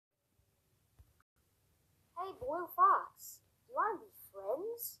Hey, Blue Fox, do you want to be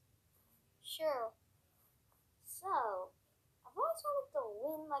friends? Sure. So, I've always wanted to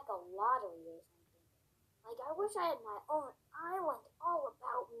win like a lottery or something. Like, I wish I had my own island all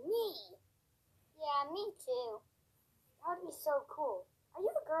about me. Yeah, me too. That would be so cool. Are you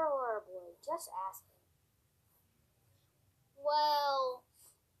a girl or a boy? Just asking. Well,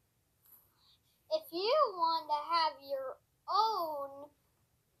 if you want to have your own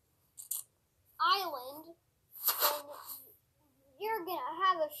island, then you're going to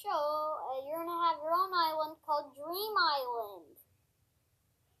have a show. You're going to have your own island called Dream Island.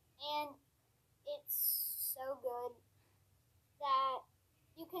 And it's so good that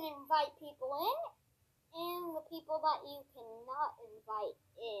you can invite people in and the people that you cannot invite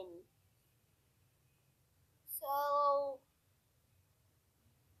in. So,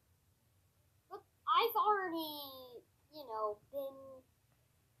 look, I've already, been.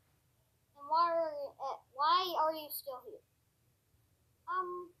 And why are you still here?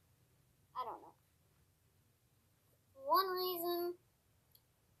 I don't know. One reason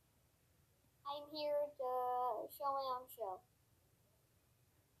I'm here to show my own show.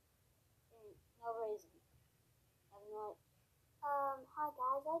 No reason. I'm not. Hi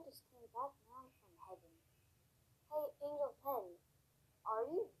guys, I just came back down from heaven. Hey, Angel 10, are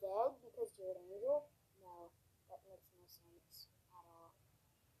you dead because you're an angel? No, that makes no sense at all.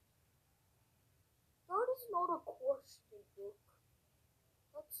 That is not a question, Book.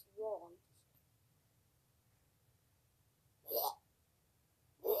 That's wrong.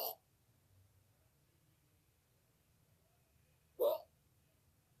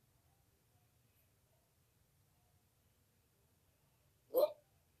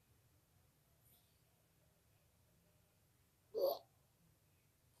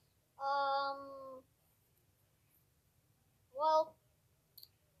 Well,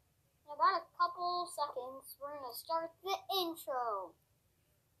 in about a couple seconds, we're gonna start the intro.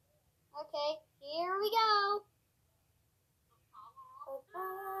 Okay, here we go.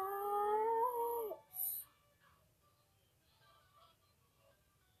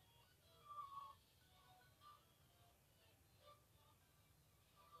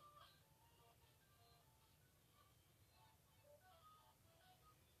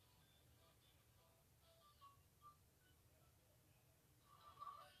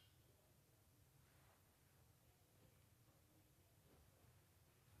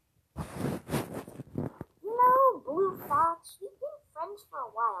 Blue Fox, we've been friends for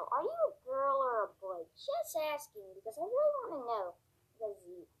a while. Are you a girl or a boy? Just asking, because I really want to know. Because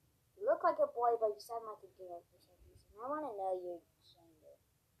you look like a boy, but you sound like a girl for some reason. I want to know your gender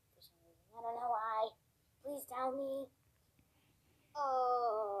for some reason. I don't know why. Please tell me.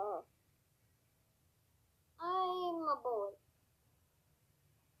 I'm a boy.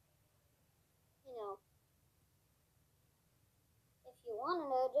 If you want to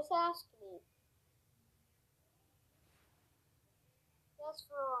know, just ask me. Just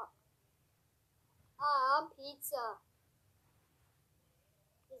for pizza.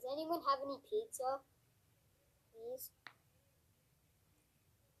 Does anyone have any pizza? Please.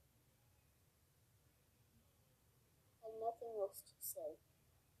 I have nothing else to say.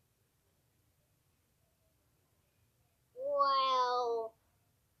 Well,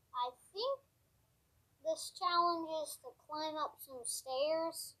 I think this challenge is to climb up some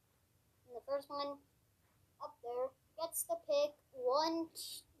stairs. And the first one up there gets to pick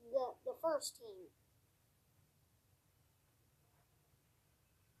the first team.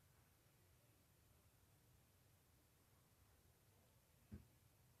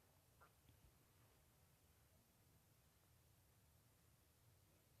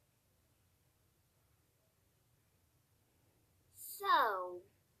 So,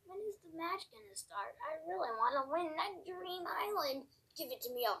 when is the match gonna start? I really want to win that Dream Island. Give it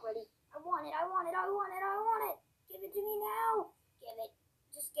to me already. I want it, I want it, I want it, I want it. Give it to me now. Give it.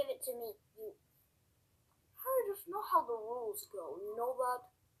 Just give it to me. You. I just know how the rules go, you know that?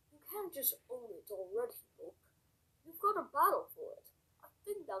 You can't just own it already, Book. You've got to battle for it. I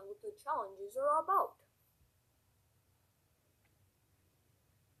think that's what the challenges are about.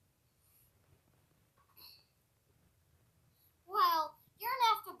 Well, you're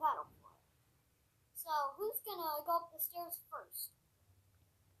gonna have to battle for it. So, who's gonna go up the stairs first?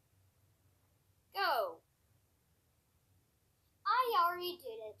 Go! I already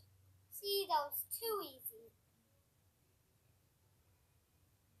did it. See, that was too easy.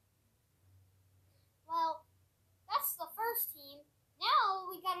 Well, that's the first team. Now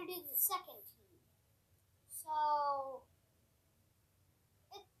we gotta do the second team. So,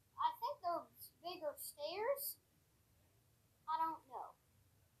 I think there's bigger stairs. I don't know.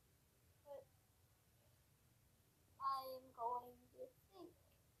 But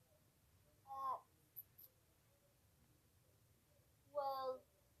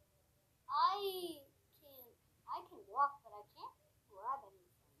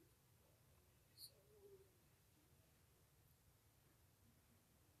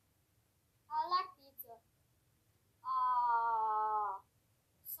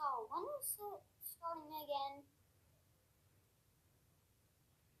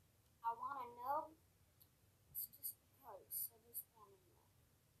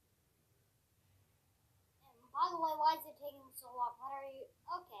By the way, why is it taking so long? What are you?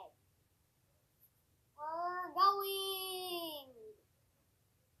 Okay. We're going.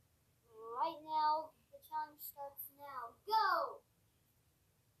 Right now, the challenge starts now. Go!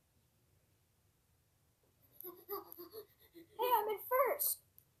 Hey, I'm in first.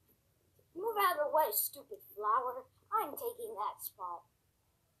 Move out of the way, stupid flower. I'm taking that spot.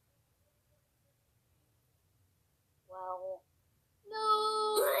 Well,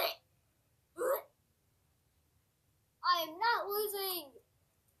 No! I am not losing!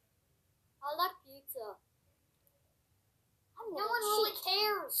 I like pizza. No one really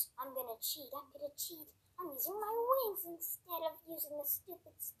cares. I'm gonna cheat. I'm using my wings instead of using the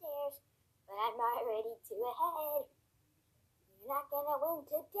stupid stairs. But I'm already too ahead. You're not gonna win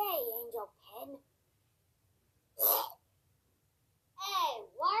today, Angel Pen. Hey,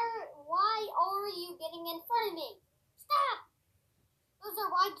 why are you getting in front of me? Stop!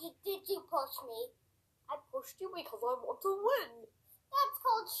 Why did you push me? I pushed you because I want to win. That's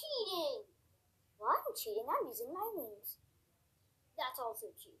called cheating. Well, I'm cheating. I'm using my wings. That's also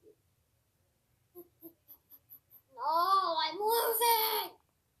cheating. No, I'm losing!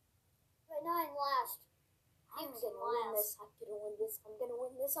 But now I'm last. I'm gonna win this. I'm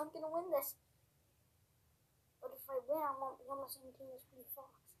gonna win this. But if I win, I won't be on the same team as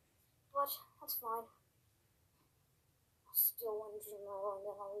TPOX. But that's fine. I'll still win Dream Island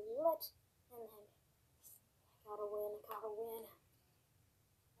and I'll let. And then I gotta win.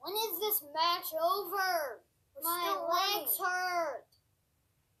 When is this match over? My legs hurt.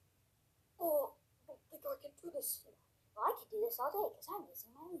 Oh, I don't think I can do this. Well, I can do this all day because I'm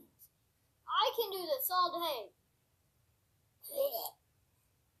using my wings. I can do this all day.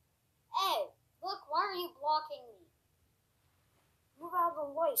 Hey, look, why are you blocking me? Move out of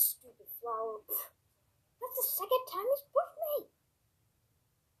the way, stupid flower. That's the second time he's pushed me.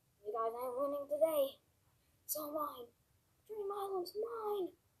 You guys ain't winning today. It's all mine. Dream Island's mine.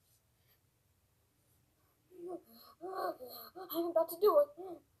 I'm about to do it.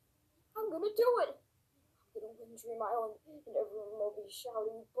 I'm gonna do it. I'm gonna win Dream Island, and everyone will be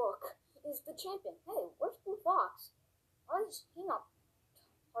shouting, "Book is the champion." Hey, where's Blue Fox? Why is he not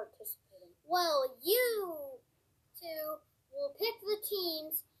participating? Well, you two will pick the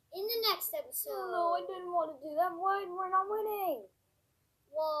teams in the next episode. No, I didn't want to do that. Why? We're not winning.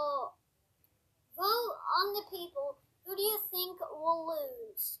 Well, vote on the people. Who do you think will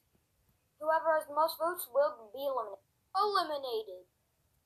lose? Whoever has the most votes will be eliminated.